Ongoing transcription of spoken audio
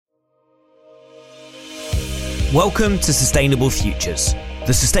Welcome to Sustainable Futures,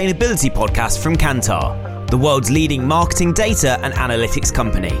 the sustainability podcast from Kantar, the world's leading marketing data and analytics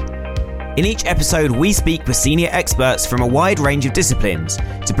company. In each episode, we speak with senior experts from a wide range of disciplines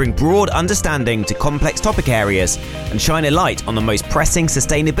to bring broad understanding to complex topic areas and shine a light on the most pressing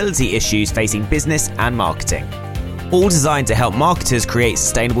sustainability issues facing business and marketing. All designed to help marketers create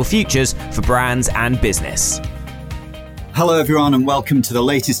sustainable futures for brands and business. Hello everyone and welcome to the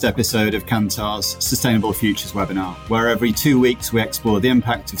latest episode of Kantar's Sustainable Futures webinar, where every 2 weeks we explore the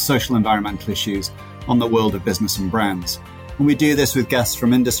impact of social and environmental issues on the world of business and brands. And we do this with guests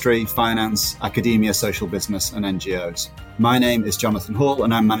from industry, finance, academia, social business and NGOs. My name is Jonathan Hall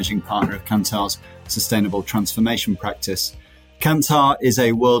and I'm managing partner of Kantar's Sustainable Transformation practice. Kantar is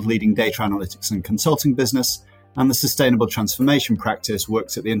a world-leading data analytics and consulting business, and the Sustainable Transformation practice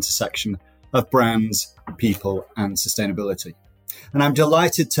works at the intersection of brands, people and sustainability. And I'm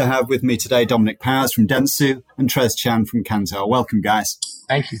delighted to have with me today Dominic Powers from Dentsu and Trez Chan from Kantar. Welcome, guys.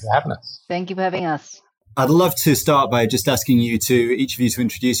 Thank you for having us. Thank you for having us. I'd love to start by just asking each of you to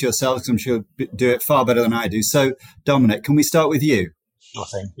introduce yourselves, because I'm sure you'll do it far better than I do. So, Dominic, can we start with you? Sure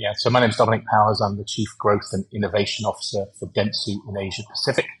thing. Yeah. So my name is Dominic Powers. I'm the Chief Growth and Innovation Officer for Dentsu in Asia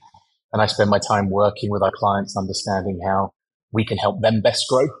Pacific. And I spend my time working with our clients, understanding how we can help them best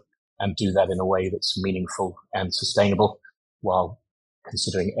grow and do that in a way that's meaningful and sustainable while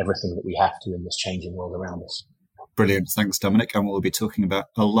considering everything that we have to in this changing world around us. Brilliant. Thanks, Dominic. And we'll be talking about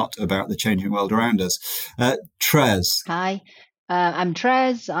a lot about the changing world around us. Trez. Hi, I'm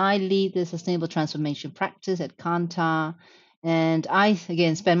Trez. I lead the Sustainable Transformation practice at Kantar. And I,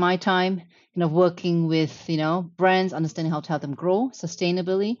 again, spend my time working with, brands, understanding how to help them grow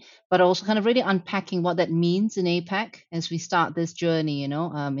sustainably, but also kind of really unpacking what that means in APAC as we start this journey, in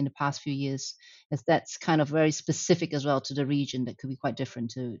the past few years, as that's kind of very specific as well to the region that could be quite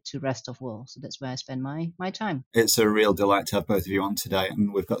different to rest of world. So that's where I spend my time. It's a real delight to have both of you on today.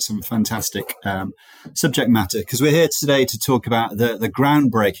 And we've got some fantastic subject matter, because we're here today to talk about the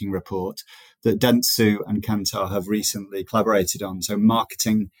groundbreaking report that Dentsu and Kantar have recently collaborated on. So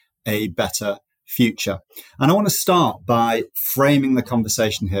marketing a better future. And I want to start by framing the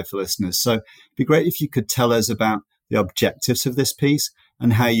conversation here for listeners. So it'd be great if you could tell us about the objectives of this piece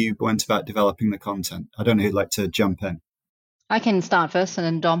and how you went about developing the content. I don't know who'd like to jump in. I can start first, and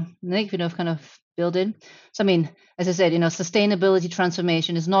then Dominic, kind of build in. So, as I said, sustainability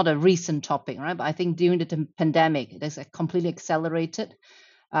transformation is not a recent topic, right? But I think during the pandemic, it has completely accelerated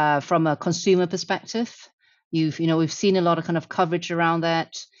from a consumer perspective. We've seen a lot of kind of coverage around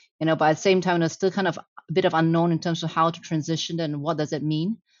that. But at the same time, there's still kind of a bit of unknown in terms of how to transition and what does it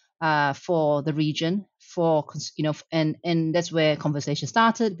mean for the region, and that's where conversation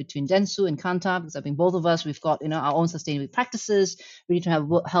started between Dentsu and Kantar, because I think both of us, we've got, our own sustainability practices. We need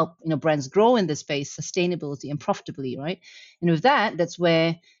to help, brands grow in this space, sustainability and profitably, right? And with that, that's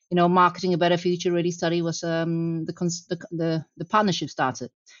where, marketing a better future really study was the partnership started.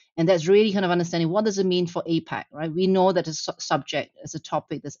 And that's really kind of understanding what does it mean for APAC, right? We know that it's a subject, as a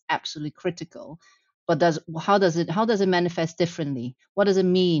topic that's absolutely critical, but how does it manifest differently? What does it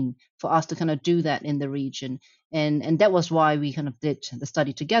mean for us to kind of do that in the region? And that was why we kind of did the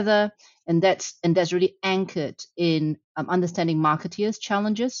study together, and that's really anchored in understanding marketeers'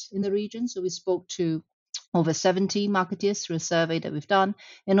 challenges in the region. So we spoke to over 70 marketeers through a survey that we've done,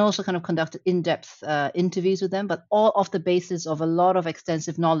 and also kind of conducted in-depth interviews with them, but all off the basis of a lot of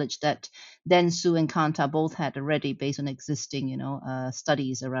extensive knowledge that Dentsu and Kantar both had already based on existing,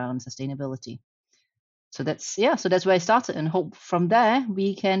 studies around sustainability. So that's where I started, and hope from there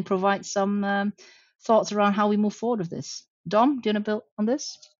we can provide some thoughts around how we move forward with this. Dom, do you want to build on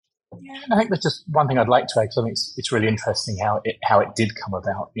this? Yeah, I think there's just one thing I'd like to add, because I think it's really interesting how it did come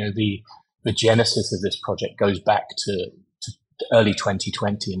about. The genesis of this project goes back to early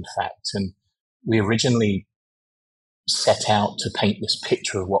 2020, in fact, and we originally set out to paint this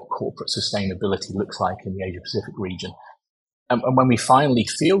picture of what corporate sustainability looks like in the Asia Pacific region. And when we finally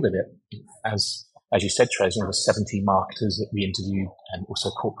fielded it, as you said, Trez, there were 70 marketers that we interviewed and also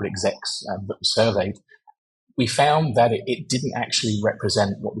corporate execs that were surveyed, we found that it didn't actually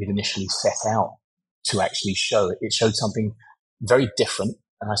represent what we'd initially set out to actually show. It showed something very different,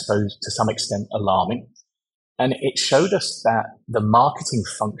 and I suppose to some extent alarming. And it showed us that the marketing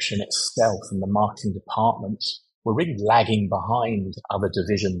function itself and the marketing departments were really lagging behind other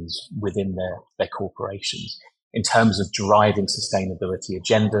divisions within their corporations in terms of driving sustainability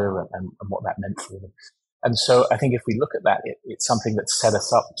agenda and what that meant for them. And so I think if we look at that, it's something that set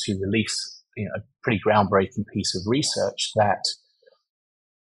us up to release a pretty groundbreaking piece of research that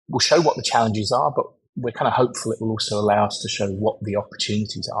will show what the challenges are, but we're kind of hopeful it will also allow us to show what the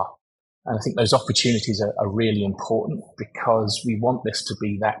opportunities are. And I think those opportunities are really important because we want this to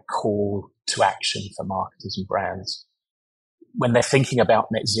be that call to action for marketers and brands. When they're thinking about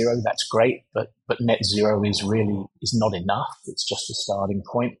net zero, that's great, but net zero is not enough. It's just a starting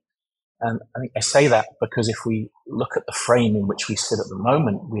point. And I think I say that because if we look at the frame in which we sit at the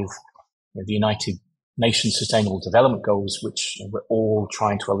moment with the United Nations Sustainable Development Goals, which we're all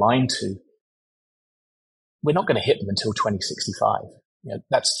trying to align to, we're not going to hit them until 2065.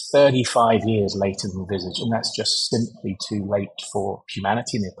 That's 35 years later than envisaged, and that's just simply too late for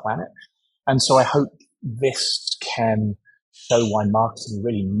humanity and the planet. And so I hope this can show why marketing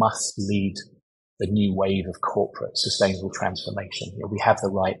really must lead the new wave of corporate sustainable transformation. We have the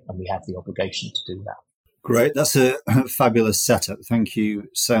right and we have the obligation to do that. Great. That's a fabulous setup. Thank you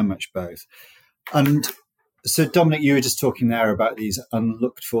so much, both. And so, Dominic, you were just talking there about these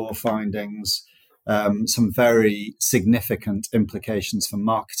unlooked for findings, some very significant implications for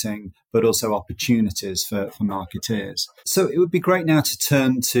marketing, but also opportunities for marketeers. So it would be great now to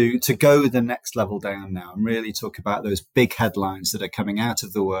turn to go the next level down now and really talk about those big headlines that are coming out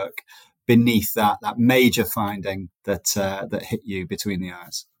of the work beneath that major finding that hit you between the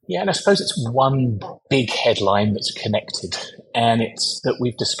eyes. Yeah, and I suppose it's one big headline that's connected, and it's that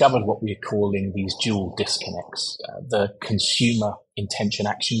we've discovered what we're calling these dual disconnects, the consumer intention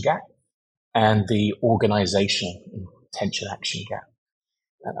action gap and the organizational intention action gap.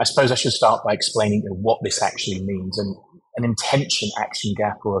 And I suppose I should start by explaining what this actually means. And an intention action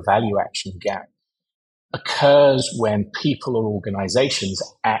gap or a value action gap occurs when people or organizations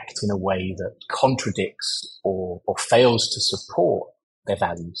act in a way that contradicts or fails to support their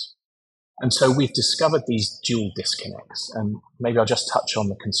values. And so we've discovered these dual disconnects. And maybe I'll just touch on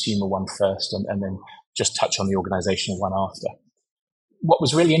the consumer one first and then just touch on the organizational one after. What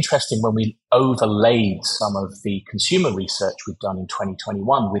was really interesting when we overlaid some of the consumer research we've done in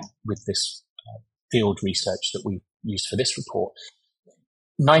 2021 with this field research that we used for this report,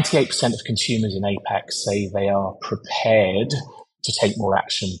 98% of consumers in APAC say they are prepared to take more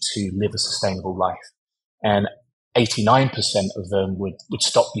action to live a sustainable life. And 89% of them would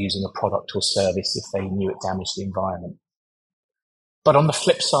stop using a product or service if they knew it damaged the environment. But on the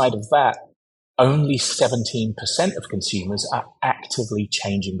flip side of that, only 17% of consumers are actively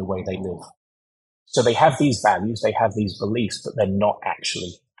changing the way they live. So they have these values, they have these beliefs, but they're not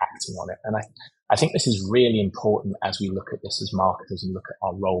actually acting on it. And I think this is really important as we look at this as marketers and look at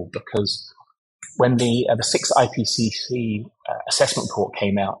our role, because when the 6th IPCC assessment report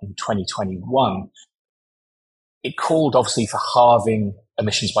came out in 2021, it called obviously for halving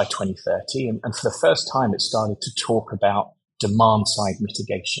emissions by 2030. And for the first time, it started to talk about demand side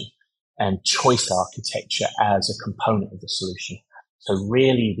mitigation and choice architecture as a component of the solution. So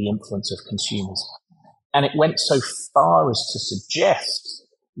really the influence of consumers. And it went so far as to suggest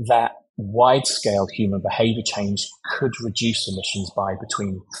that wide-scale human behavior change could reduce emissions by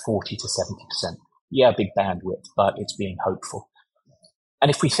between 40 to 70%. Yeah, big bandwidth, but it's being hopeful.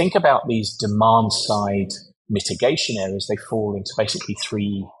 And if we think about these demand-side mitigation areas, they fall into basically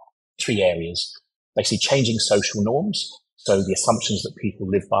three areas. Basically changing social norms, so the assumptions that people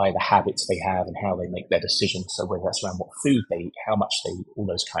live by, the habits they have, and how they make their decisions. So whether that's around what food they eat, how much they eat, all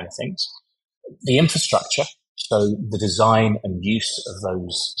those kind of things. The infrastructure, so the design and use of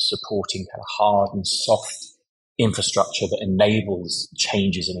those supporting kind of hard and soft infrastructure that enables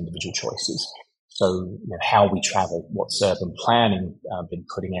changes in individual choices. So how we travel, what's urban planning been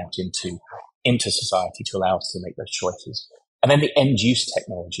putting out into society to allow us to make those choices. And then the end use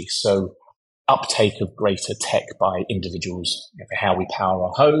technology, so uptake of greater tech by individuals for how we power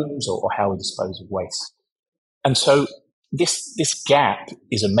our homes or how we dispose of waste. And so this gap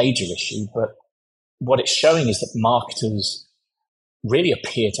is a major issue, but what it's showing is that marketers really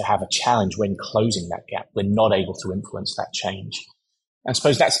appear to have a challenge when closing that gap. We're not able to influence that change. And I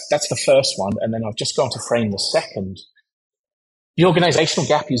suppose that's the first one. And then I've just gone to frame the second. The organizational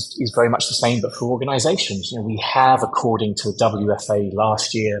gap is very much the same, but for organizations, we have, according to the WFA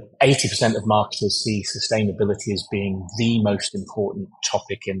last year, 80% of marketers see sustainability as being the most important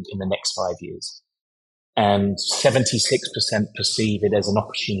topic in the next 5 years. And 76% perceive it as an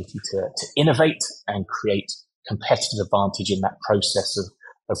opportunity to innovate and create competitive advantage in that process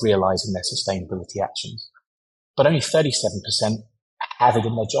of realizing their sustainability actions. But only 37% have it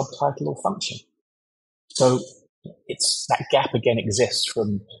in their job title or function. So it's that gap again exists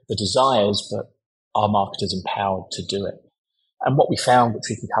from the desires, but are marketers empowered to do it? And what we found, which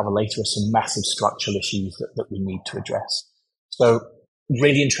we can cover later, are some massive structural issues that we need to address. So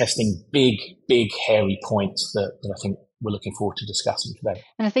really interesting, big, hairy points that I think we're looking forward to discussing today.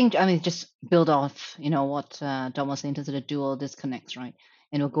 And I think, just build off, what Dom was saying to the dual disconnects, right?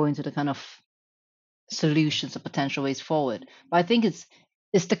 and we'll go into the kind of solutions or potential ways forward. But I think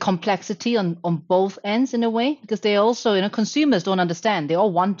it's the complexity on both ends in a way, because they also, consumers don't understand. They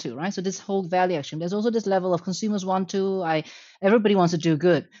all want to, right? So this whole value action, there's also this level of consumers want to, everybody wants to do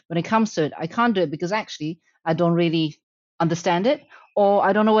good. When it comes to it, I can't do it because actually I don't really understand it, or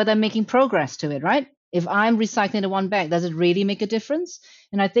I don't know whether I'm making progress to it, right? If I'm recycling the one bag, does it really make a difference?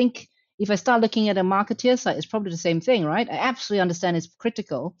 And I think if I start looking at a marketeer side, it's probably the same thing, right? I absolutely understand it's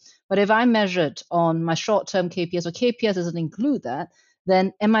critical, but if I'm measured on my short-term KPIs, or KPIs doesn't include that,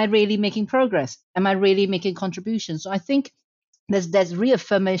 then am I really making progress? Am I really making contributions? So I think there's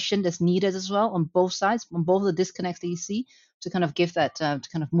reaffirmation that's needed as well on both sides, on both the disconnects that you see, to kind of give that, to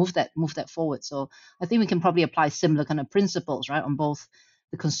kind of move that forward. So I think we can probably apply similar kind of principles, right, on both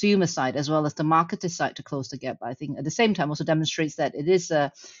the consumer side as well as the marketer side to close the gap. But I think at the same time also demonstrates that it is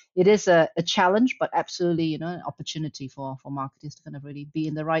a challenge, but absolutely, an opportunity for marketers to kind of really be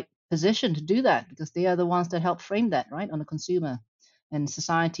in the right position to do that, because they are the ones that help frame that, right, on the consumer and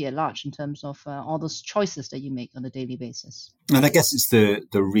society at large in terms of all those choices that you make on a daily basis. And I guess it's the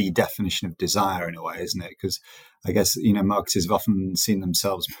redefinition of desire in a way, isn't it? Because I guess, marketers have often seen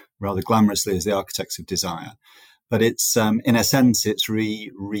themselves rather glamorously as the architects of desire. But it's, in a sense, it's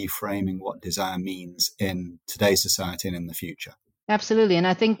reframing what desire means in today's society and in the future. Absolutely. And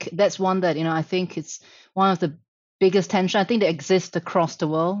I think that's one that, I think it's one of the biggest tension, I think, that exists across the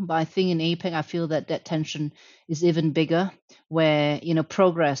world. But I think in APEC, I feel that tension is even bigger, where,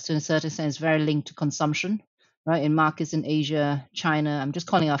 progress to a certain extent is very linked to consumption, right? In markets in Asia, China, I'm just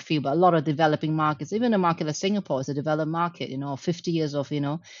calling out a few, but a lot of developing markets, even a market like Singapore is a developed market, 50 years of,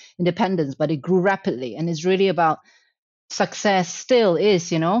 independence, but it grew rapidly. And it's really about success still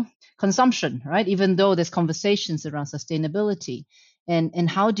is, consumption, right? Even though there's conversations around sustainability. And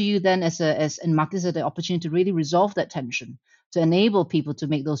how do you then, as marketers, have the opportunity to really resolve that tension, to enable people to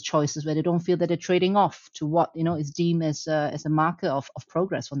make those choices where they don't feel that they're trading off to what, is deemed as a marker of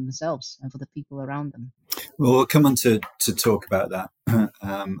progress for themselves and for the people around them. Well, we'll come on to talk about that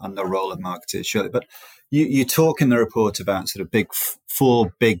and the role of marketers shortly. But you talk in the report about sort of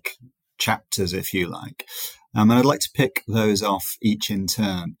four big chapters, if you like. And I'd like to pick those off each in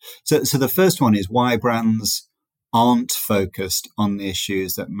turn. So the first one is why brands aren't focused on the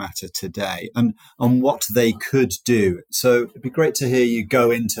issues that matter today and on what they could do. So it'd be great to hear you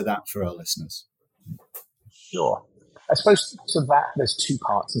go into that for our listeners. Sure. I suppose to that there's two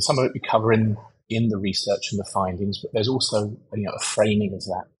parts, and some of it we cover in the research and the findings, but there's also a framing of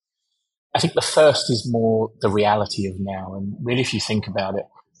that. I think the first is more the reality of now, and really if you think about it,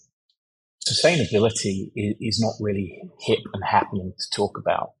 sustainability is not really hip and happening to talk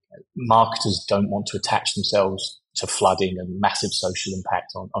about. Marketers don't want to attach themselves to flooding and massive social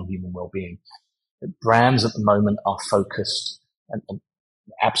impact on human well-being. Brands at the moment are focused, and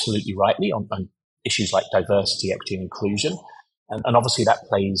absolutely rightly, on issues like diversity, equity, and inclusion. And obviously that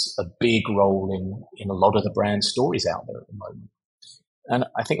plays a big role in a lot of the brand stories out there at the moment. And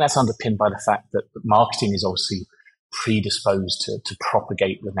I think that's underpinned by the fact that marketing is obviously predisposed to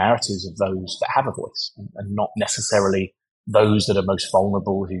propagate the narratives of those that have a voice and not necessarily those that are most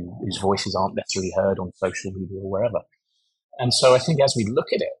vulnerable, whose voices aren't necessarily heard on social media or wherever. And so I think as we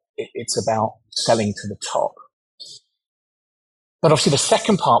look at it, it's about selling to the top. But obviously the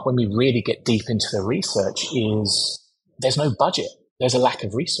second part, when we really get deep into the research, is there's no budget. There's a lack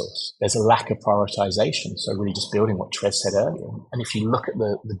of resource. There's a lack of prioritization. So really just building what Trev said earlier. And if you look at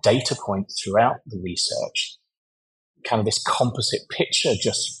the data points throughout the research, kind of this composite picture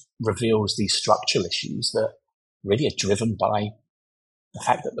just reveals these structural issues that really are driven by the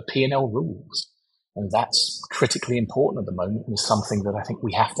fact that the P&L rules. And that's critically important at the moment, and is something that I think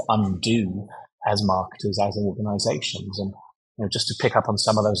we have to undo as marketers, as organizations. And just to pick up on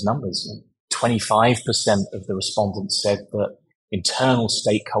some of those numbers, 25% of the respondents said that internal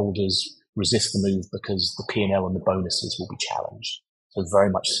stakeholders resist the move because the P&L and the bonuses will be challenged. So very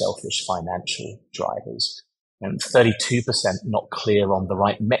much selfish financial drivers. And 32% not clear on the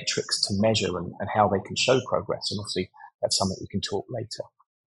right metrics to measure and how they can show progress. And obviously that's something we can talk later.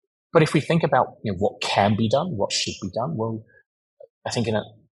 But if we think about what can be done, what should be done, well, I think in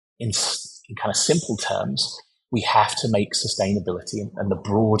kind of simple terms, we have to make sustainability and the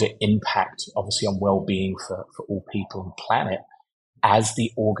broader impact, obviously, on well-being for all people and planet as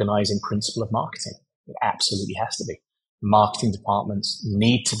the organizing principle of marketing. It absolutely has to be. Marketing departments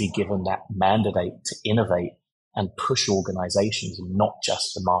need to be given that mandate to innovate and push organizations, and not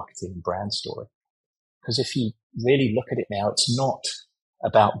just the marketing and brand story. Because if you really look at it now, it's not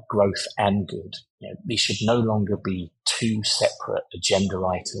about growth and good. These should no longer be two separate agenda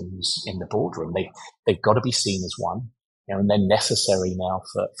items in the boardroom. They've got to be seen as one. and they're necessary now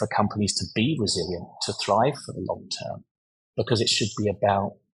for companies to be resilient, to thrive for the long term, because it should be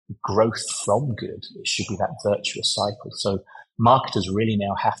about growth from good. It should be that virtuous cycle. So marketers really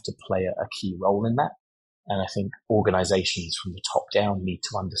now have to play a key role in that. And I think organizations from the top down need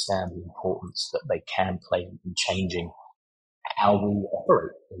to understand the importance that they can play in changing how we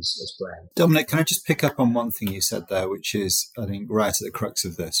operate as brands. Dominic, can I just pick up on one thing you said there, which is, I think, right at the crux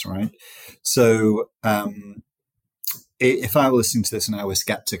of this, right? So if I were listening to this and I was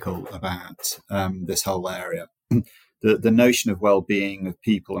skeptical about this whole area, the notion of well-being of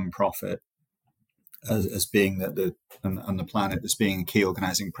people and profit as being the planet as being a key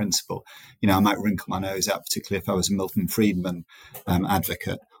organizing principle, I might wrinkle my nose at, particularly if I was a Milton Friedman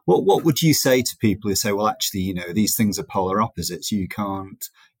advocate. What would you say to people who say, well, actually, these things are polar opposites. You can't,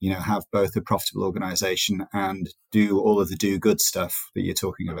 have both a profitable organization and do all of the do good stuff that you're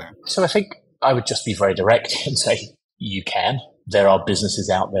talking about? So I think I would just be very direct and say you can. There are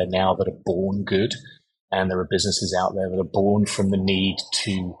businesses out there now that are born good, and there are businesses out there that are born from the need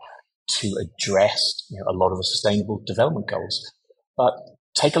to address a lot of the sustainable development goals. But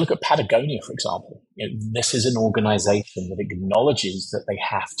take a look at Patagonia, for example. This is an organization that acknowledges that they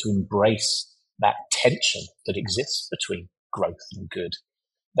have to embrace that tension that exists between growth and good.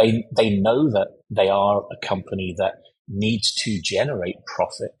 They know that they are a company that needs to generate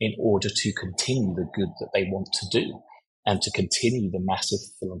profit in order to continue the good that they want to do and to continue the massive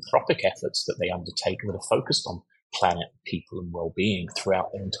philanthropic efforts that they undertake that are focused on planet, people, and well-being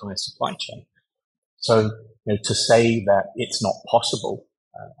throughout their entire supply chain. So, to say that it's not possible,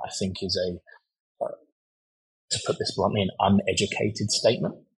 I think is to put this bluntly, an uneducated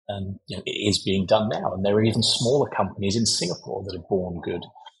statement. And it is being done now. And there are even smaller companies in Singapore that are born good,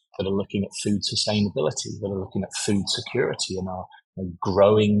 that are looking at food sustainability, that are looking at food security, and are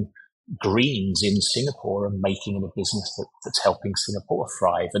growing greens in Singapore and making it a business that's helping Singapore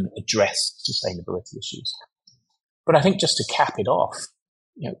thrive and address sustainability issues. But I think just to cap it off,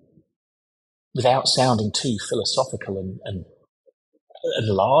 without sounding too philosophical and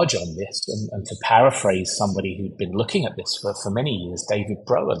large on this, and to paraphrase somebody who'd been looking at this for many years, David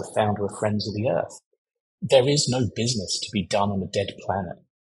Brower, the founder of Friends of the Earth, there is no business to be done on a dead planet.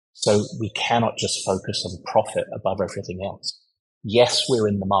 So we cannot just focus on profit above everything else. Yes, we're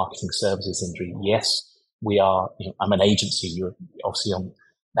in the marketing services industry. Yes, we are, I'm an agency. You're obviously on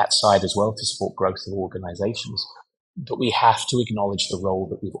that side as well to support growth of organizations. But we have to acknowledge the role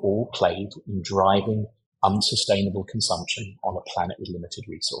that we've all played in driving unsustainable consumption on a planet with limited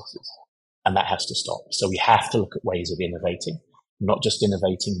resources. And that has to stop. So we have to look at ways of innovating, not just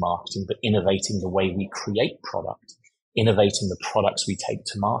innovating marketing, but innovating the way we create product, innovating the products we take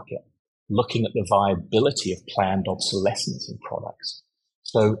to market, looking at the viability of planned obsolescence in products.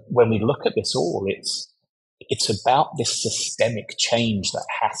 So when we look at this all, it's about this systemic change that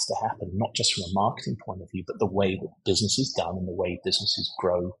has to happen, not just from a marketing point of view, but the way that business is done and the way businesses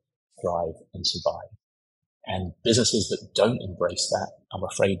grow, thrive, and survive. And businesses that don't embrace that, I'm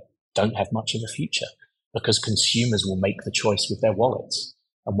afraid, don't have much of a future, because consumers will make the choice with their wallets.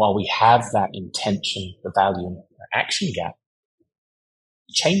 And while we have that intention, the value and action gap,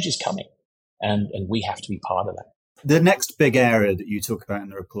 change is coming, and we have to be part of that. The next big area that you talk about in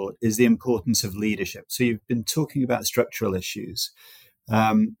the report is the importance of leadership. So you've been talking about structural issues,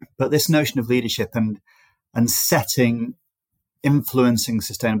 but this notion of leadership and setting, influencing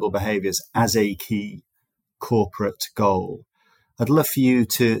sustainable behaviors as a key corporate goal. I'd love for you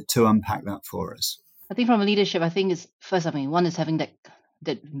to unpack that for us. I think from leadership, one is having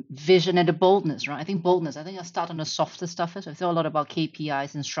that vision and the boldness, right? I think I'll start on the softer stuff. So I thought a lot about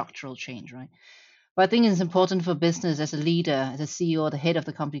KPIs and structural change, right? But I think it's important for business as a leader, as a CEO, the head of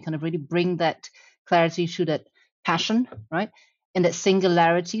the company, kind of really bring that clarity to that passion, right? And that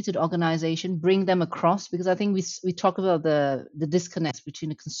singularity to the organization, bring them across, because I think we talk about the disconnects between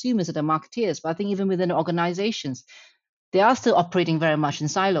the consumers and the marketeers, but I think even within the organizations, they are still operating very much in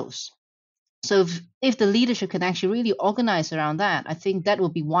silos. So if the leadership can actually really organize around that, I think that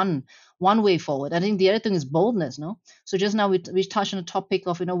would be one way forward. I think the other thing is boldness, no? So just now we touched on the topic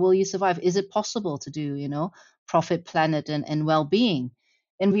of, will you survive? Is it possible to do, profit, planet, and well-being?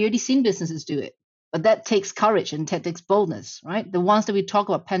 And we already seen businesses do it, but that takes courage and that takes boldness, right? The ones that we talk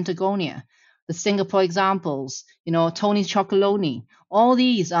about, Patagonia, the Singapore examples, Tony Chocolonely, all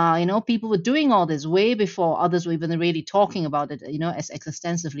these are, people were doing all this way before others were even really talking about it, as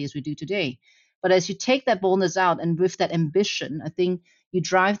extensively as we do today. But as you take that boldness out and with that ambition, I think you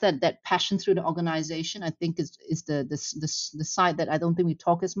drive that passion through the organization. I think is the side that I don't think we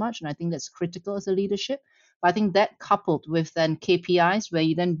talk as much, and I think that's critical as a leadership. But I think that coupled with then KPIs, where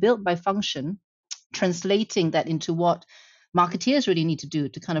you then build by function, translating that into what marketeers really need to do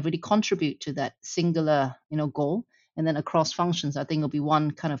to kind of really contribute to that singular, goal. And then across functions, I think will be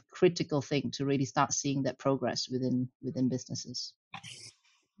one kind of critical thing to really start seeing that progress within businesses.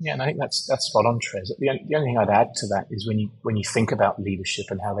 Yeah, and I think that's spot on, Trez. The only thing I'd add to that is when you think about leadership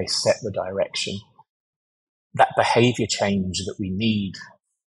and how they set the direction, that behavior change that we need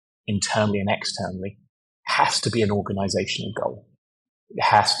internally and externally has to be an organizational goal. It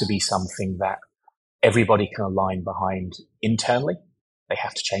has to be something that everybody can align behind internally. They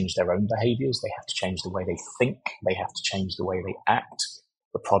have to change their own behaviors. They have to change the way they think. They have to change the way they act,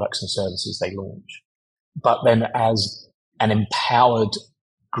 the products and services they launch. But then as an empowered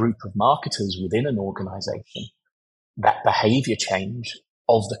group of marketers within an organization, that behavior change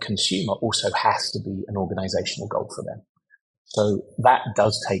of the consumer also has to be an organizational goal for them. So that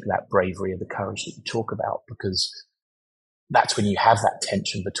does take that bravery and the courage that you talk about, because that's when you have that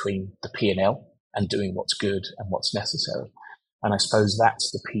tension between the P&L and doing what's good and what's necessary. And I suppose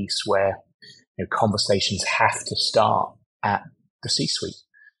that's the piece where conversations have to start at the C-suite.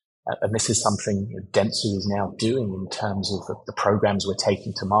 And this is something Dentsu is now doing in terms of the programs we're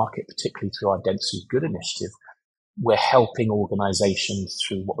taking to market, particularly through our Dentsu Good initiative. We're helping organizations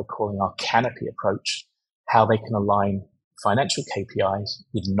through what we're calling our canopy approach, how they can align financial KPIs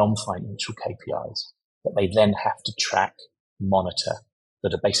with non-financial KPIs that they then have to track, monitor,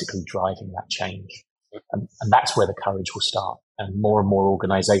 that are basically driving that change. And that's where the courage will start. And more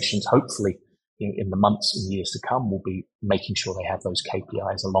organizations, hopefully, in the months and years to come, will be making sure they have those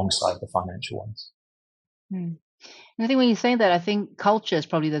KPIs alongside the financial ones. And I think when you say that, I think culture is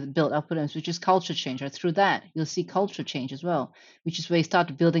probably the built up with them, which is culture change. Right? Through that, you'll see culture change as well, which is where you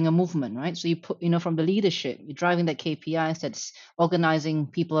start building a movement, right? So you put, from the leadership, you're driving that KPIs, that's organizing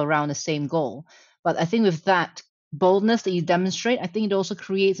people around the same goal. But I think with that boldness that you demonstrate, I think it also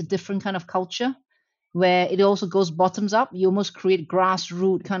creates a different kind of culture where it also goes bottoms up. You almost create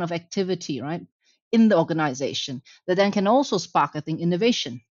grassroots kind of activity, right, in the organization that then can also spark, I think,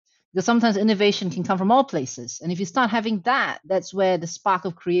 innovation. Because sometimes innovation can come from all places. And if you start having that, that's where the spark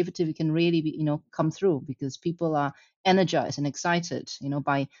of creativity can really be, come through, because people are energized and excited,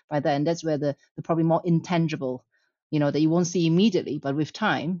 by that. And that's where the probably more intangible, that you won't see immediately, but with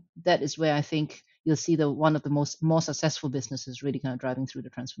time, that is where I think you'll see one of the more successful businesses really kind of driving through the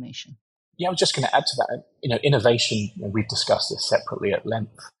transformation. Yeah, I was just going to add to that. Innovation, we've discussed this separately at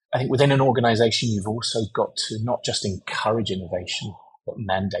length. I think within an organization, you've also got to not just encourage innovation, but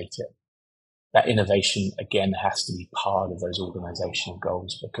mandate it. That innovation, again, has to be part of those organizational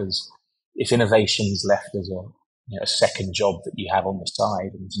goals, because if innovation is left as a second job that you have on the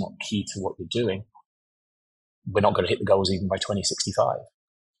side and is not key to what you're doing, we're not going to hit the goals even by 2065.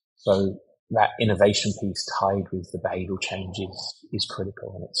 So that innovation piece tied with the behavioral change is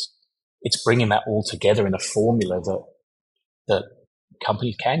critical. And it's bringing that all together in a formula that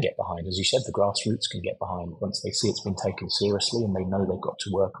companies can get behind. As you said, the grassroots can get behind once they see it's been taken seriously and they know they've got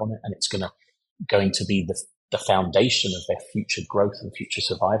to work on it, and it's going to be the foundation of their future growth and future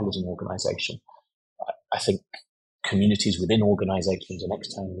survival as an organization. I think communities within organizations and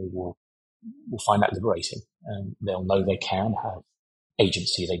externally will find that liberating, and they'll know they can have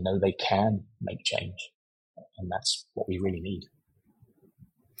agency. They know they can make change, and that's what we really need.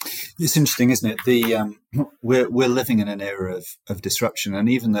 It's interesting, isn't it? We're living in an era of disruption, and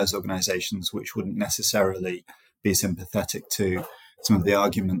even those organisations which wouldn't necessarily be sympathetic to some of the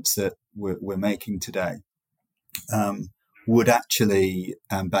arguments that we're making today would actually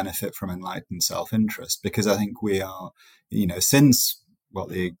benefit from enlightened self-interest, because I think we are, since what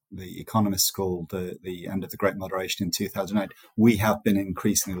the economists called the end of the Great Moderation in 2008, we have been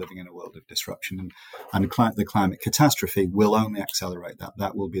increasingly living in a world of disruption, and the climate catastrophe will only accelerate that.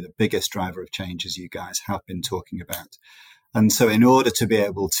 That will be the biggest driver of change, as you guys have been talking about. And so in order to be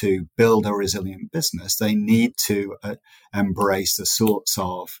able to build a resilient business, they need to embrace the sorts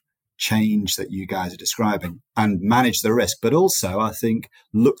of change that you guys are describing and manage the risk, but also, I think,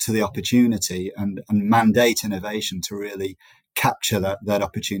 look to the opportunity and mandate innovation to really capture that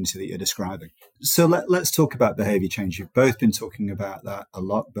opportunity that you're describing. So let's talk about behavior change. You've both been talking about that a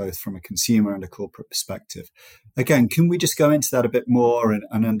lot, both from a consumer and a corporate perspective. Again, can we just go into that a bit more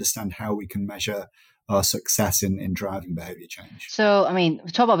and understand how we can measure our success in driving behavior change? So, we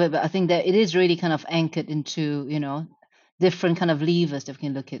talk about it, but I think that it is really kind of anchored into, different kind of levers that we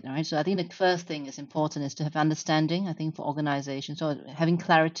can look at, right? So I think the first thing is important is to have understanding, I think, for organizations, so having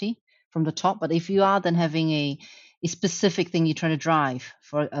clarity from the top. But if you are then having a specific thing you're trying to drive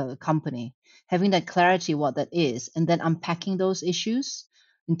for a company, having that clarity what that is, and then unpacking those issues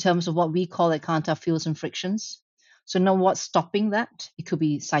in terms of what we call at Kantar fuels and frictions. So know what's stopping that. It could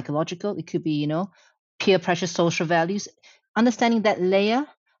be psychological, it could be, peer pressure, social values. Understanding that layer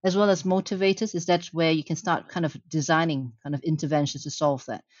as well as motivators is that's where you can start kind of designing kind of interventions to solve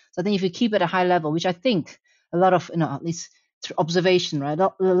that. So I think if you keep it at a high level, which I think a lot of, at least through observation, right?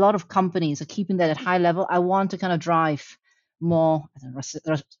 A lot of companies are keeping that at high level. I want to kind of drive more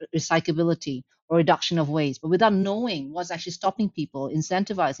recyclability or reduction of waste, but without knowing what's actually stopping people,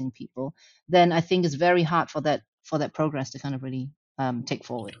 incentivizing people, then I think it's very hard for that progress to kind of really take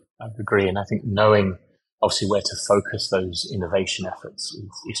forward. I agree, and I think knowing obviously where to focus those innovation efforts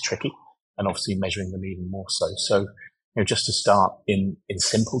is tricky, and obviously measuring them even more so. So, just to start in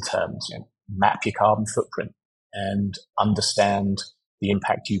simple terms, map your carbon footprint and understand the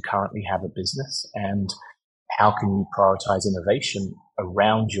impact you currently have at business, and how can you prioritize innovation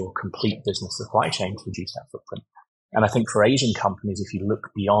around your complete business supply chain to reduce that footprint. And I think for Asian companies, if you look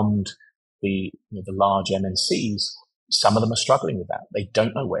beyond the large MNCs, some of them are struggling with that. They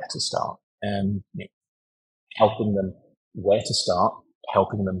don't know where to start, and helping them where to start,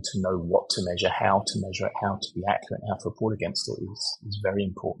 helping them to know what to measure it, how to be accurate, how to report against it is very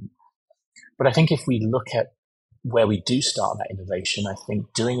important. But I think if we look at where we do start that innovation, I think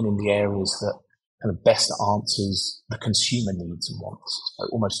doing it in the areas that kind of best answers the consumer needs and wants, so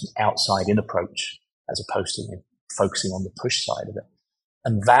almost an outside-in approach as opposed to focusing on the push side of it.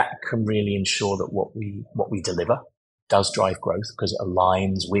 And that can really ensure that what we deliver does drive growth because it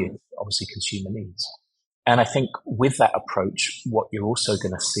aligns with obviously consumer needs. And I think with that approach, what you're also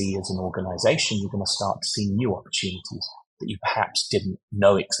going to see as an organization, you're going to start to see new opportunities that you perhaps didn't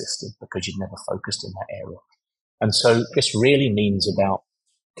know existed because you'd never focused in that area. And so this really means about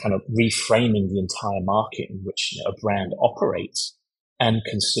kind of reframing the entire market in which a brand operates and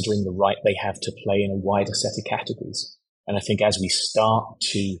considering the right they have to play in a wider set of categories. And I think as we start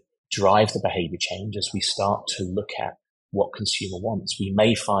to drive the behavior change, as we start to look at what consumer wants, we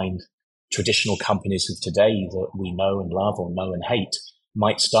may find traditional companies of today that we know and love or know and hate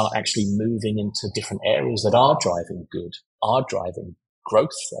might start actually moving into different areas that are driving growth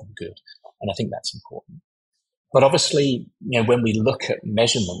from good. And I think that's important. But obviously, when we look at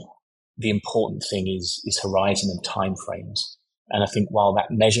measurement, the important thing is horizon and timeframes. And I think while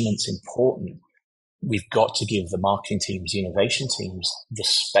that measurement's important, we've got to give the marketing teams, the innovation teams, the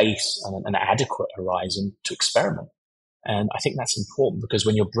space and an adequate horizon to experiment. And I think that's important because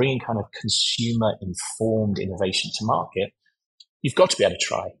when you're bringing kind of consumer-informed innovation to market, you've got to be able to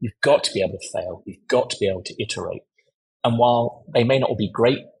try. You've got to be able to fail. You've got to be able to iterate. And while they may not all be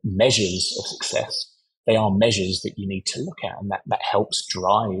great measures of success, they are measures that you need to look at, and that helps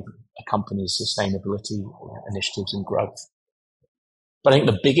drive a company's sustainability initiatives and growth. But I think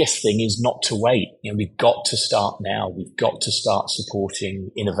the biggest thing is not to wait. We've got to start now. We've got to start supporting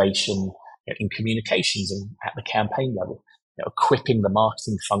innovation in communications and at the campaign level, equipping the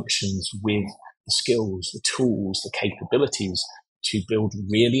marketing functions with the skills, the tools, the capabilities to build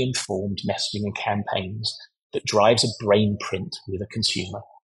really informed messaging and campaigns that drives a brain print with a consumer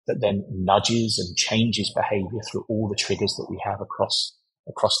that then nudges and changes behavior through all the triggers that we have across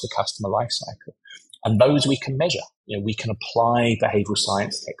the customer lifecycle. And those we can measure. We can apply behavioral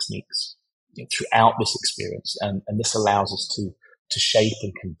science techniques throughout this experience. And this allows us to shape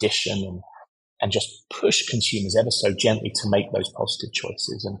and condition and just push consumers ever so gently to make those positive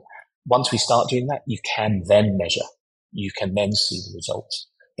choices. And once we start doing that, you can then measure. You can then see the results.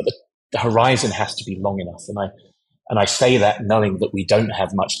 But the horizon has to be long enough. And I say that knowing that we don't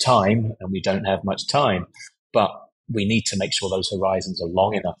have much time, but we need to make sure those horizons are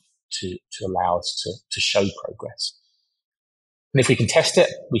long enough to allow us to show progress. And if we can test it,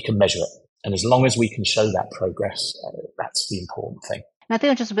 we can measure it. And as long as we can show that progress, that's the important thing. And I think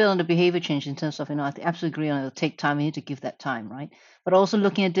I'll just build on the behavior change in terms of, I absolutely agree on it'll take time. We need to give that time, right? But also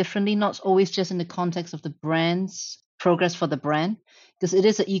looking at differently, not always just in the context of the brand's progress for the brand, because it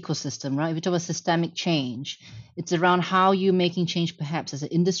is an ecosystem, right? If you talk about systemic change, it's around how you're making change perhaps as an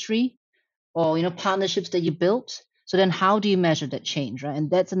industry or, partnerships that you built. So then how do you measure that change, right? And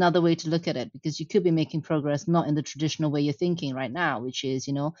that's another way to look at it, because you could be making progress not in the traditional way you're thinking right now, which is,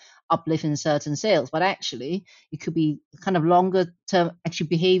 uplift in certain sales, but actually it could be kind of longer term actually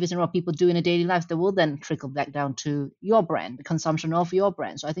behaviors and what people do in a daily life that will then trickle back down to your brand, the consumption of your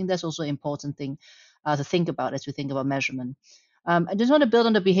brand. So I think that's also an important thing to think about as we think about measurement. I just want to build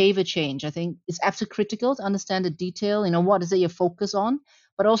on the behavior change. I think it's absolutely critical to understand the detail, what is it you focus on,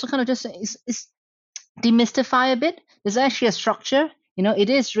 but also kind of just is demystify a bit. There's actually a structure It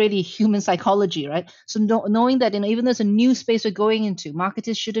is really human psychology, right? So knowing that, even there's a new space we're going into,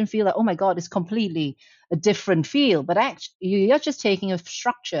 marketers shouldn't feel like, oh my God, it's completely a different field. But actually, you're just taking a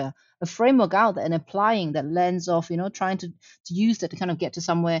structure, a framework out there and applying that lens of, trying to use that to kind of get to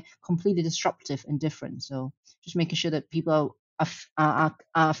somewhere completely disruptive and different. So just making sure that people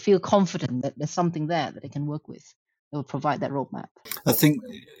feel confident that there's something there that they can work with that will provide that roadmap. I think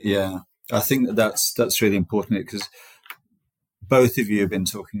that's really important, because both of you have been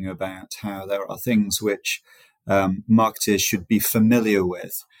talking about how there are things which marketers should be familiar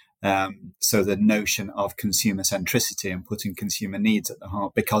with. So the notion of consumer centricity and putting consumer needs at the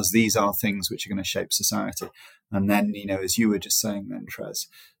heart, because these are things which are going to shape society. And then, as you were just saying then, Trez,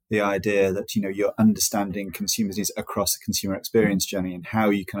 the idea that, you're understanding consumers' needs across the consumer experience journey and how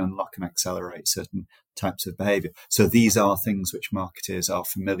you can unlock and accelerate certain types of behavior. So these are things which marketers are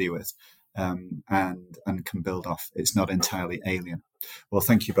familiar with. And can build off. It's not entirely alien. Well,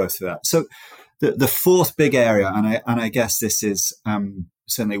 thank you both for that. So the fourth big area, and I guess this is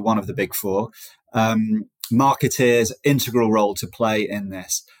certainly one of the big four, marketers' integral role to play in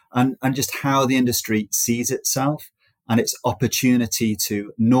this, and just how the industry sees itself and its opportunity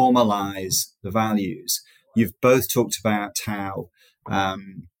to normalize the values. You've both talked about how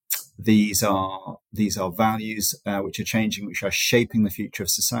these are values which are changing, which are shaping the future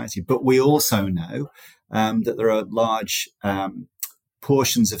of society. But we also know that there are large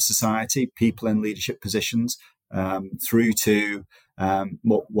portions of society, people in leadership positions, through to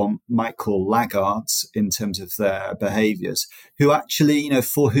what one might call laggards in terms of their behaviours, who actually,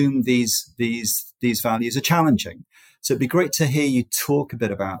 for whom these values are challenging. So it'd be great to hear you talk a bit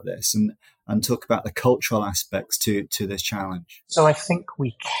about this and talk about the cultural aspects to this challenge. So I think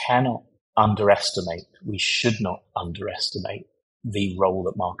we should not underestimate the role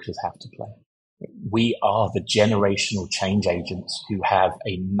that marketers have to play. We are the generational change agents who have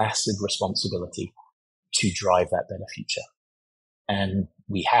a massive responsibility to drive that better future. And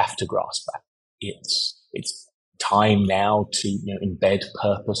we have to grasp that. It's time now to embed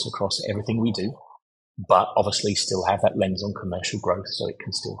purpose across everything we do, but obviously still have that lens on commercial growth so it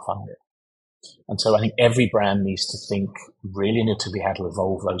can still fund it. And so I think every brand needs to think really innovatively how to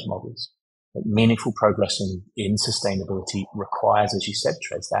evolve those models. But meaningful progress in sustainability requires, as you said,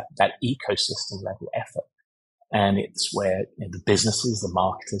 Trez, that ecosystem level effort. And it's where the businesses, the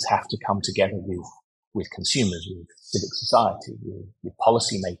marketers have to come together with consumers, with civic society, with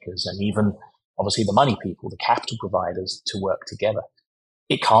policymakers, and even obviously the money people, the capital providers, to work together.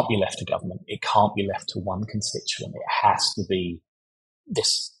 It can't be left to government. It can't be left to one constituent. It has to be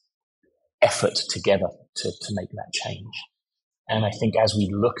this effort together to make that change. And I think as we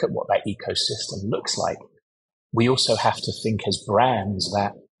look at what that ecosystem looks like, we also have to think as brands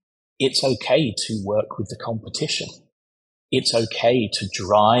that it's okay to work with the competition. It's okay to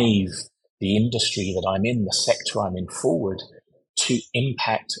drive the industry that I'm in, the sector I'm in forward, to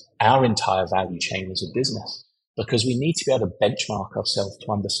impact our entire value chain as a business. Because we need to be able to benchmark ourselves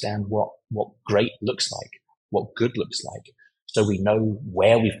to understand what great looks like, what good looks like, so we know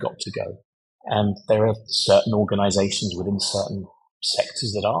where we've got to go. And there are certain organizations within certain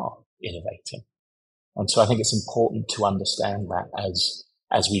sectors that are innovating. And so I think it's important to understand that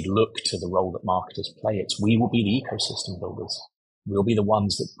as we look to the role that marketers play, we will be the ecosystem builders. We'll be the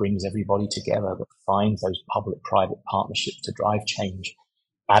ones that brings everybody together, that finds those public-private partnerships to drive change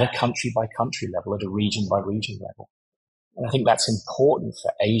at a country-by-country level, at a region-by-region level. And I think that's important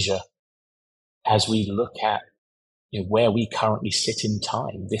for Asia as we look at where we currently sit in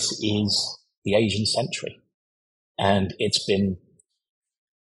time. This is the Asian century, and it's been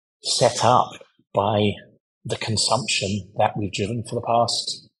set up by the consumption that we've driven for the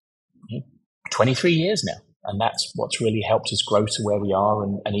past 23 years now. And that's what's really helped us grow to where we are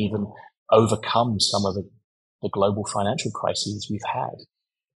and even overcome some of the global financial crises we've had.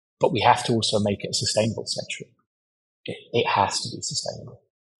 But we have to also make it a sustainable century. It has to be sustainable.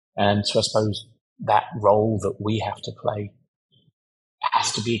 And so I suppose that role that we have to play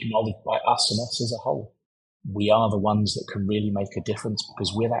has to be acknowledged by us and us as a whole. We are the ones that can really make a difference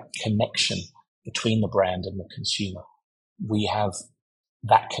because we're that connection between the brand and the consumer. We have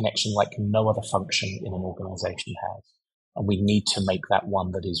that connection like no other function in an organization has. And we need to make that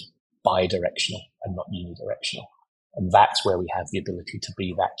one that is bi-directional and not unidirectional. And that's where we have the ability to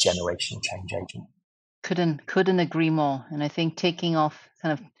be that generational change agent. Couldn't agree more. And I think taking off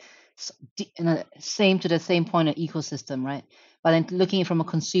kind of to the same point of ecosystem, right? But then looking at it from a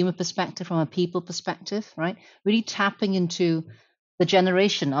consumer perspective, from a people perspective, right? Really tapping into the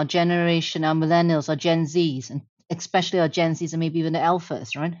generation, our millennials, our Gen Zs, and especially our Gen Zs and maybe even the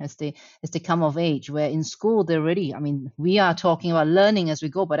alphas, right? As they come of age, where in school they're already, I mean, we are talking about learning as we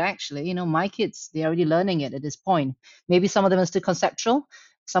go, but actually, my kids, they're already learning it at this point. Maybe some of them are still conceptual,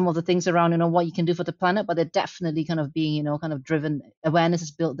 some of the things around, what you can do for the planet, but they're definitely kind of being, kind of driven. Awareness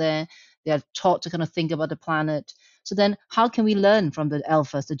is built there. They are taught to kind of think about the planet. So then how can we learn from the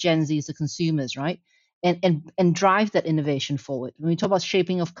alphas, the Gen Zs, the consumers, right? And drive that innovation forward. When we talk about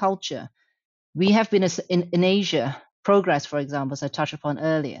shaping of culture, we have been in Asia. Progress, for example, as I touched upon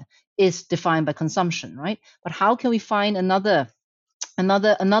earlier, is defined by consumption, right? But how can we find another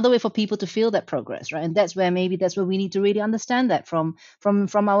way for people to feel that progress, right? And that's where we need to really understand that from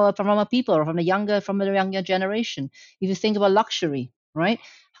our people, or from the younger generation. If you think about luxury, right?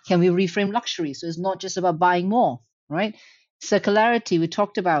 Can we reframe luxury so it's not just about buying more, right? Circularity, we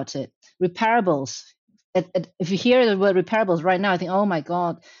talked about it. Reparables. If you hear the word reparables right now, I think, oh my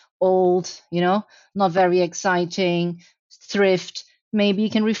God, old, not very exciting. Thrift, maybe you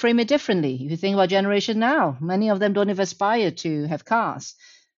can reframe it differently. If you think about generation now, many of them don't even aspire to have cars.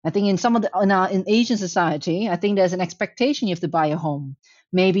 I think in Asian society, I think there's an expectation you have to buy a home.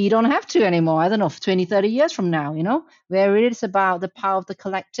 Maybe you don't have to anymore. I don't know, 20, 30 years from now, where it is about the power of the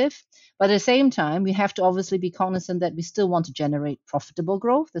collective. But at the same time, we have to obviously be cognizant that we still want to generate profitable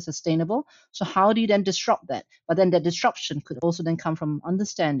growth that's sustainable. So how do you then disrupt that? But then that disruption could also then come from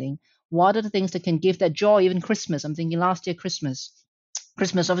understanding what are the things that can give that joy. Even Christmas, I'm thinking last year Christmas,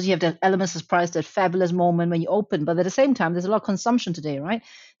 obviously you have the elements of surprise, that fabulous moment when you open, but at the same time, there's a lot of consumption today, right?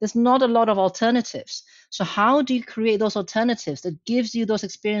 There's not a lot of alternatives. So how do you create those alternatives that gives you those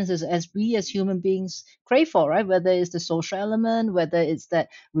experiences as we as human beings crave for, right? Whether it's the social element, whether it's that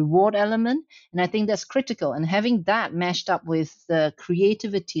reward element. And I think that's critical. And having that mashed up with the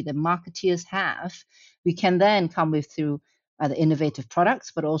creativity that marketeers have, we can then come with through the innovative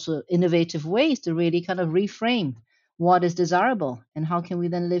products, but also innovative ways to really kind of reframe what is desirable, and how can we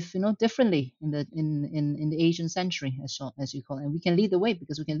then live differently in the Asian century, as you call it. And we can lead the way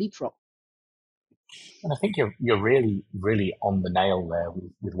because we can leapfrog. And I think you're really, really on the nail there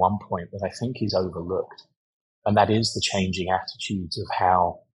with one point that I think is overlooked, and that is the changing attitudes of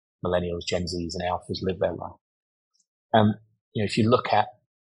how millennials, Gen Zs, and alphas live their life. And if you look at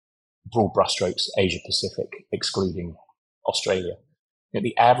broad brushstrokes, Asia Pacific, excluding Australia,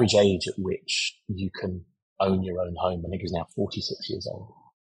 the average age at which you can own your own home, I think, is now 46 years old.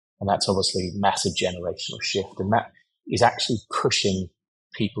 And that's obviously a massive generational shift. And that is actually pushing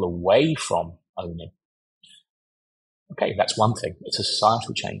people away from owning. Okay, that's one thing. It's a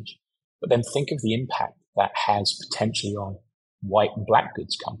societal change. But then think of the impact that has potentially on white and black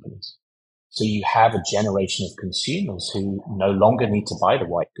goods companies. So you have a generation of consumers who no longer need to buy the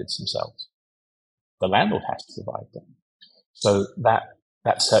white goods themselves. The landlord has to provide them. So that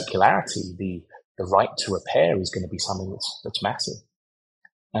circularity, the right to repair, is going to be something that's massive.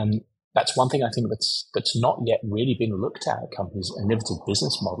 And that's one thing I think that's not yet really been looked at companies, innovative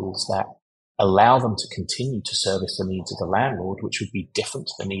business models that allow them to continue to service the needs of the landlord, which would be different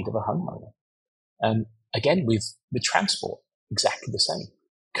to the need of a homeowner. And again, with transport, exactly the same.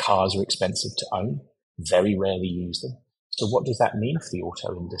 Cars are expensive to own, very rarely use them. So what does that mean for the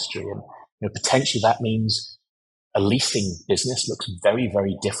auto industry? And potentially that means a leasing business looks very,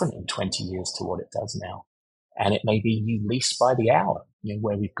 very different in 20 years to what it does now. And it may be you lease by the hour,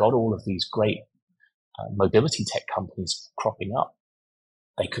 where we've got all of these great mobility tech companies cropping up.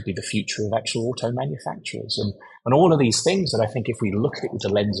 They could be the future of actual auto manufacturers. And all of these things that I think, if we look at it with the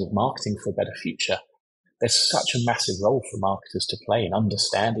lens of marketing for a better future, there's such a massive role for marketers to play in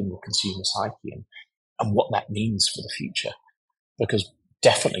understanding the consumer psyche and what that means for the future. Because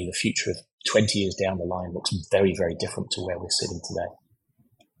definitely the future of 20 years down the line looks very, very different to where we're sitting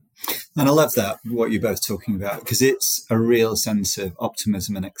today. And I love that, what you're both talking about, because it's a real sense of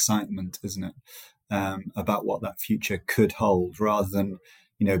optimism and excitement, isn't it? About what that future could hold, rather than,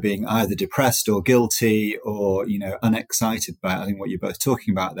 being either depressed or guilty or, unexcited by it. I think what you're both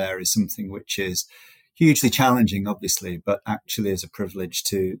talking about there is something which is hugely challenging, obviously, but actually is a privilege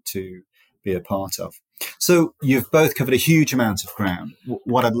to be a part of. So you've both covered a huge amount of ground.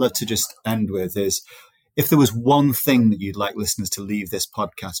 What I'd love to just end with is, if there was one thing that you'd like listeners to leave this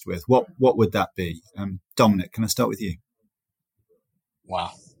podcast with, what would that be? Dominic, can I start with you?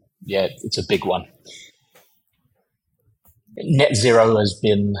 Wow. Yeah, it's a big one. Net zero has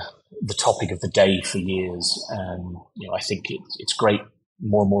been the topic of the day for years. And, I think it's great.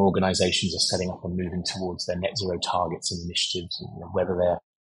 More and more organizations are setting up and moving towards their net zero targets and initiatives, whether they're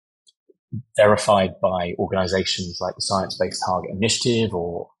verified by organizations like the Science Based Target Initiative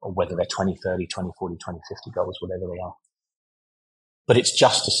or whether they're 2030, 2040, 2050 goals, whatever they are. But it's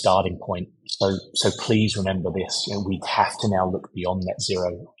just a starting point. So please remember this. We have to now look beyond net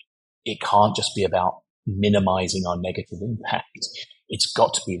zero. It can't just be about minimizing our negative impact. It's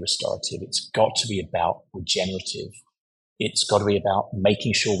got to be restorative. It's got to be about regenerative. It's got to be about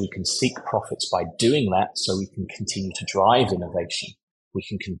making sure we can seek profits by doing that so we can continue to drive innovation. We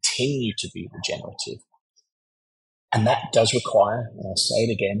can continue to be regenerative. And that does require, and I'll say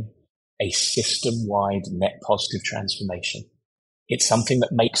it again, a system-wide net positive transformation. It's something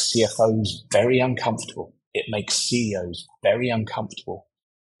that makes CFOs very uncomfortable. It makes CEOs very uncomfortable.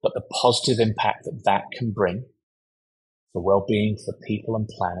 But the positive impact that can bring for well-being, for people and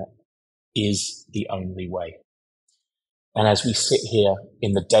planet, is the only way. And as we sit here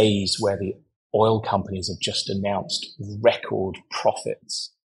in the days where the oil companies have just announced record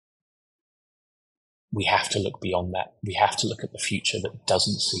profits, we have to look beyond that. We have to look at the future that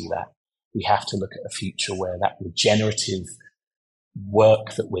doesn't see that. We have to look at a future where that regenerative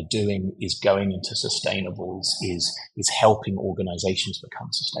work that we're doing is going into sustainables, is helping organizations become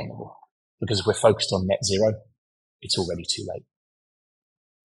sustainable. Because if we're focused on net zero, it's already too late.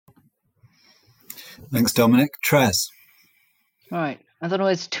 Thanks, Dominic. Trez. All right. I don't know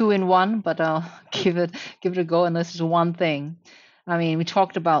it's 2 in 1, but I'll give it a go. And this is one thing. I mean, we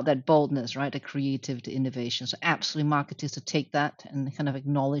talked about that boldness, right? The creativity, innovation. So absolutely marketers to take that and kind of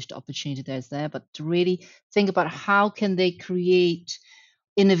acknowledge the opportunity that's there, but to really think about how can they create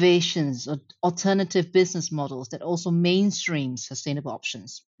innovations or alternative business models that also mainstream sustainable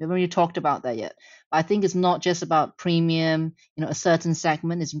options. We haven't really talked about that yet. But I think it's not just about premium, a certain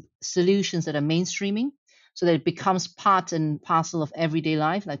segment. It's solutions that are mainstreaming so that it becomes part and parcel of everyday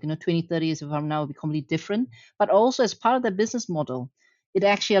life. Like, 20, 30 years from now will be completely different. But also as part of the business model, it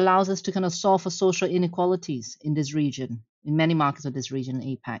actually allows us to kind of solve for social inequalities in this region, in many markets of this region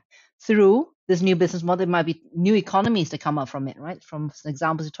in APAC. Through this new business model, there might be new economies that come up from it, right? From some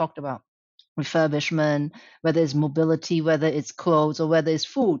examples you talked about, refurbishment, whether it's mobility, whether it's clothes, or whether it's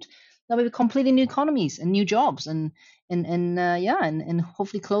food. There will be completely new economies and new jobs, and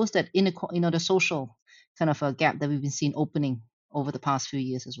hopefully close that the social kind of a gap that we've been seeing opening over the past few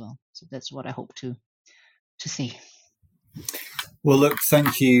years as well. So that's what I hope to see. Well, look,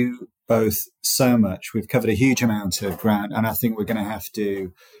 thank you both so much. We've covered a huge amount of ground, and I think we're going to have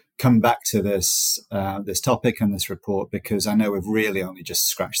to come back to this topic and this report, because I know we've really only just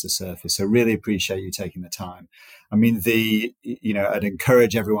scratched the surface. So really appreciate you taking the time. I mean, I'd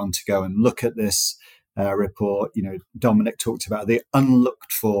encourage everyone to go and look at this report. Dominic talked about the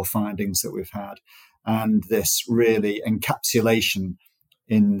unlooked for findings that we've had, and this really encapsulation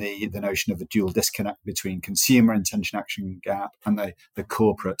in the notion of the dual disconnect between consumer intention action gap and the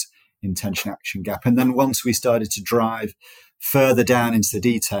corporate intention action gap. And then once we started to drive further down into the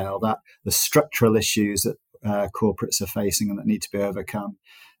detail, that the structural issues that corporates are facing and that need to be overcome,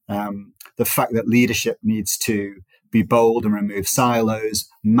 the fact that leadership needs to be bold and remove silos,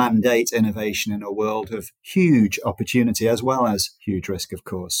 mandate innovation in a world of huge opportunity as well as huge risk, of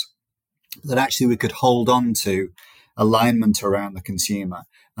course, that actually we could hold on to alignment around the consumer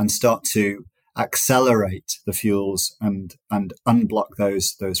and start to accelerate the fuels and unblock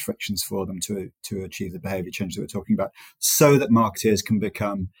those frictions for them to achieve the behavior change that we're talking about, so that marketeers can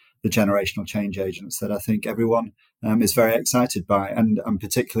become the generational change agents that I think everyone is very excited by, and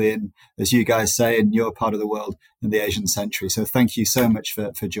particularly in, as you guys say, in your part of the world, in the Asian century. So thank you so much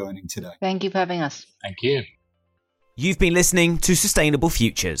for joining today. Thank you for having us. Thank you. You've been listening to Sustainable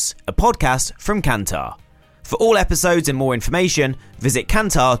Futures, a podcast from Kantar. For all episodes and more information, visit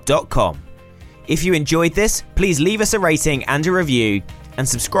kantar.com. If you enjoyed this, please leave us a rating and a review, and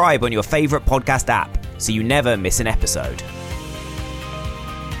subscribe on your favourite podcast app so you never miss an episode.